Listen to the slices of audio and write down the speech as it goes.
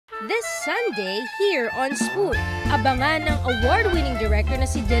This Sunday, here on Spoon, abangan ng award-winning director na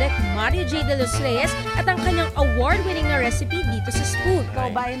si Direk Maryo J de los Reyes at ang kanyang award-winning na recipe dito sa Spoon.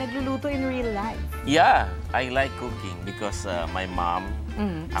 Ikaw ba ay nagluluto in real life? Yeah, I like cooking because my mom,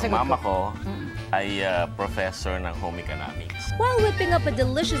 ang mama ko, ay professor ng home economics. While whipping up a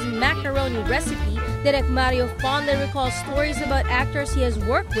delicious macaroni recipe, Direk Maryo fondly recalls stories about actors he has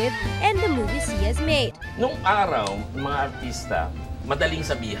worked with and the movies he has made. Nung araw, mga artista, madaling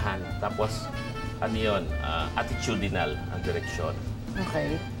sabihan. Tapos, ano yun, attitudinal ang direksyon.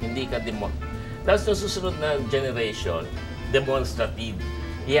 Okay. Hindi ka Tapos nung susunod na generation, demonstrative.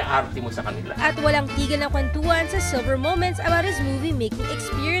 Iaarte mo sa kanila. At walang tigil na kwentuhan sa silver moments about his movie-making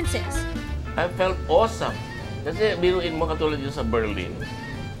experiences. I felt awesome. Kasi biruin mo katulad yun sa Berlin,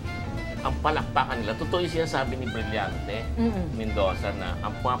 ang palakpakan nila, totoo yung sinasabi ni Brillante, Mendoza, na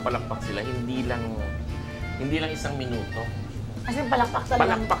ang pumapalakpak sila, hindi lang isang minuto. As in, palakpak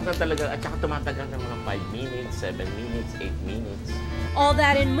talaga. Palakpak na talaga at saka tumatagal ng mga 5 minutes, 7 minutes, 8 minutes. All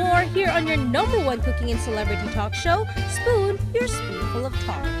that and more here on your #1 cooking and celebrity talk show, Spoon, your spoonful of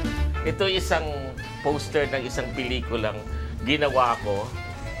talk. Ito isang poster ng isang pelikulang ginawa ko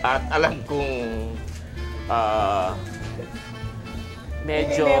at alam kong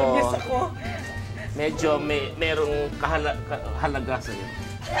medyo merong kahalaga sa iyo.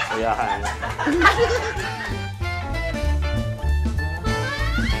 Kaya